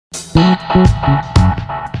It's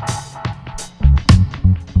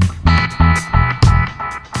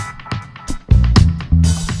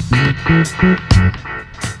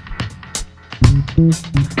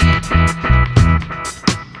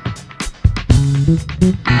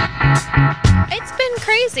been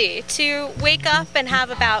crazy. To wake up and have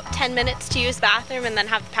about 10 minutes to use the bathroom and then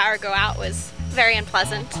have the power go out was very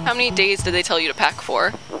unpleasant. How many days did they tell you to pack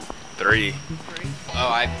for? 3. Oh,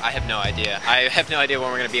 I have no idea. I have no idea when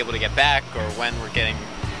we're going to be able to get back or when we're getting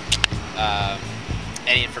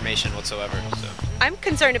any information whatsoever. So I'm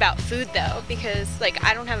concerned about food though, because like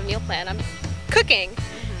I don't have a meal plan. I'm cooking.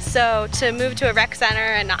 So to move to a rec center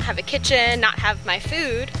and not have a kitchen, not have my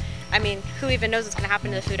food, I mean, who even knows what's going to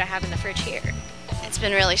happen to the food I have in the fridge here? It's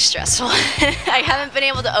been really stressful. I haven't been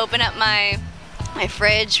able to open up my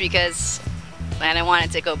fridge because I don't want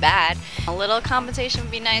it to go bad. A little compensation would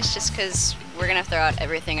be nice just because we're going to throw out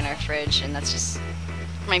everything in our fridge, and that's just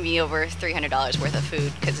maybe over $300 worth of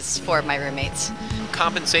food because it's 4 of my roommates.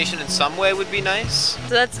 compensation in some way would be nice.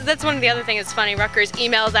 So that's one of the other things that's funny. Rutgers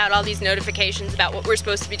emails out all these notifications about what we're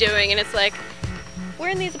supposed to be doing, and it's like, we're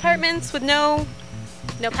in these apartments with no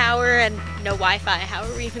power and no Wi-Fi. How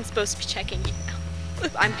are we even supposed to be checking email?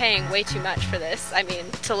 I'm paying way too much for this. I mean,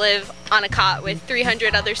 to live on a cot with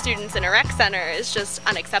 300 other students in a rec center is just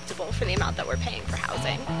unacceptable for the amount that we're paying for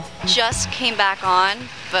housing. Just came back on,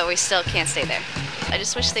 but we still can't stay there. I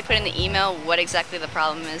just wish they put in the email what exactly the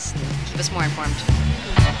problem is and keep us more informed.